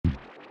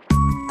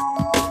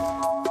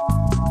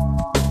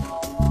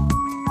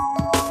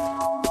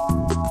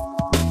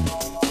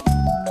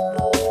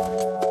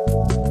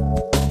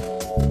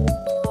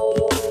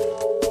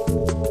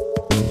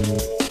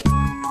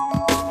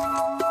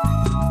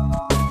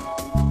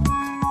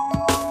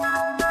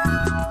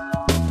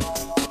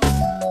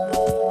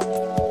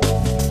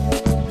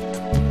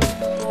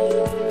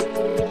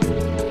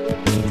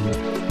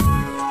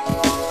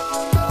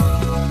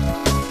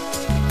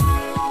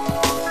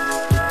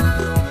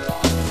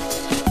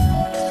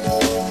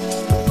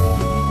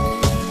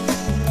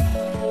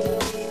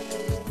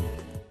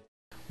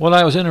What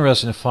I was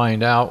interested to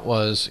find out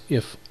was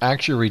if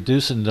actually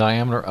reducing the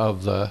diameter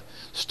of the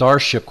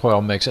Starship coil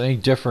makes any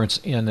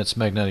difference in its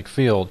magnetic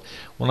field.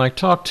 When I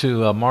talked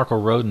to Marco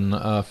Rodin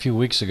a few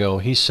weeks ago,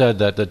 he said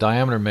that the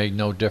diameter made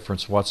no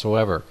difference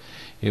whatsoever.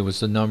 It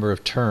was the number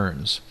of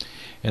turns.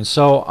 And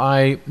so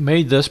I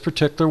made this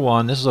particular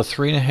one. This is a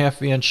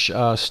 3.5 inch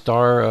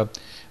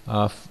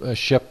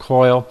Starship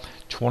coil,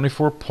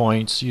 24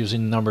 points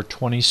using number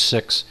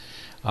 26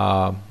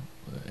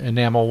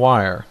 enamel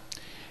wire.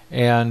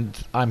 And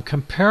I'm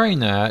comparing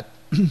that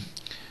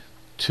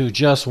to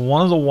just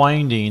one of the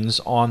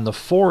windings on the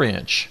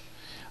 4-inch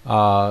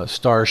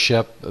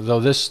Starship, though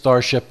this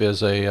Starship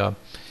is a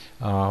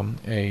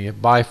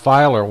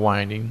bifilar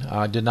winding.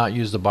 I did not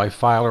use the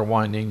bifilar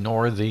winding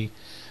nor the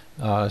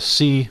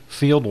C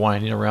field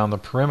winding around the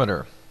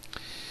perimeter.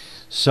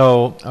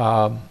 So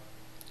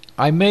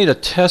I made a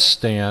test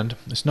stand.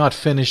 It's not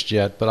finished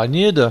yet, but I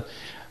needed to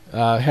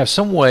have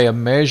some way of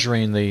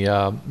measuring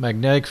the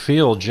magnetic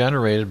field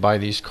generated by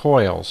these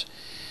coils.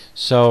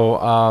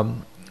 So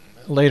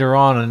later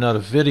on in another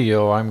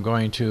video I'm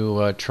going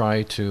to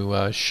try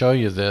to show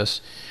you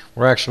this,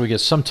 where actually we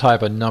get some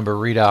type of number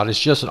readout. It's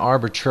just an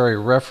arbitrary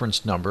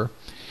reference number.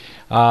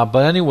 But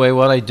anyway,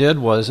 what I did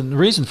was, and the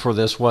reason for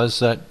this was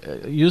that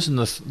using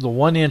the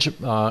 1-inch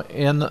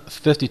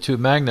N52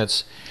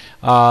 magnets,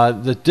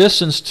 the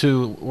distance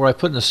to where I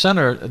put in the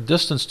center, the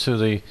distance to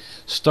the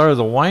start of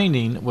the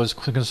winding was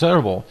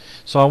considerable.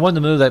 So I wanted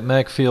to move that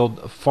magnetic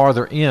field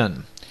farther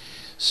in.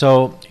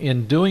 So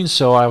in doing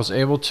so, I was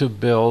able to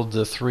build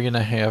the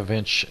 3.5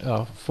 inch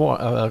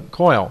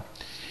coil.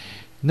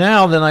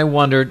 Now then I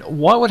wondered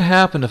what would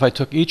happen if I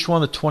took each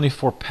one of the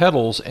 24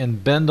 petals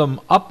and bend them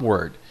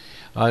upward,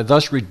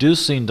 thus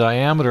reducing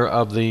diameter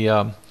of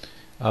the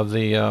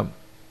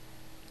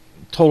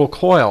total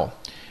coil.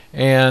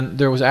 And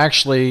there was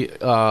actually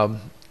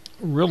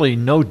really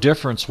no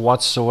difference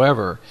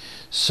whatsoever.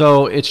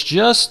 So it's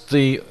just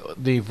the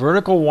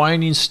vertical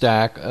winding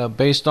stack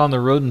based on the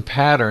Rodin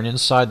pattern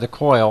inside the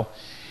coil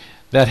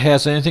that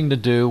has anything to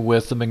do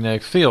with the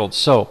magnetic field.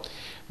 So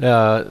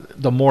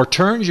the more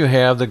turns you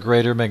have, the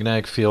greater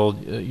magnetic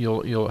field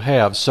you'll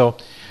have. So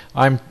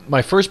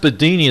my first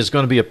bedini is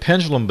going to be a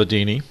pendulum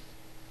bedini,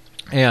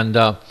 and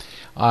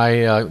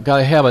I got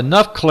to have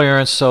enough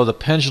clearance so the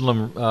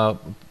pendulum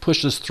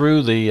pushes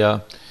through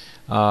the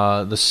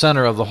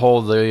center of the whole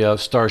of the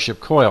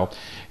Starship coil.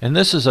 And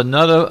this is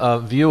another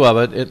view of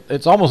it.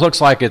 It almost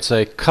looks like it's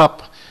a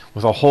cup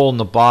with a hole in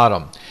the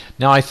bottom.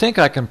 Now I think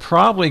I can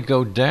probably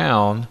go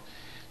down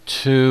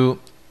to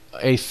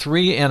a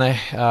 3 and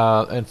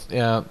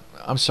a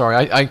I'm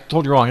sorry, I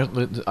told you wrong.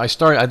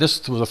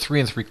 This was a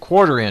 3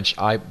 3/4 inch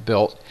I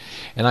built,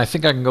 and I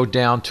think I can go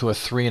down to a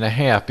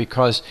 3.5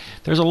 because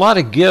there's a lot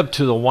of give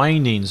to the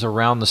windings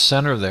around the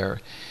center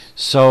there.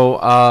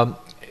 So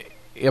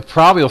it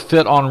probably will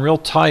fit on real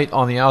tight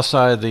on the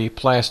outside of the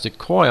plastic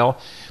coil,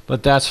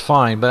 but that's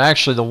fine. But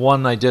actually the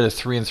one I did at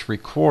 3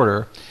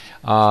 3/4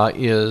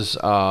 is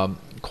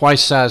quite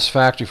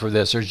satisfactory for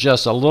this. There's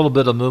just a little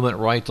bit of movement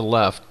right to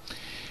left.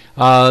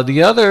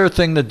 The other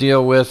thing to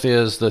deal with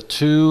is the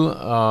two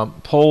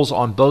poles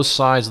on both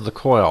sides of the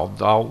coil.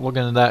 I'll look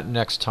into that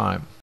next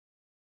time.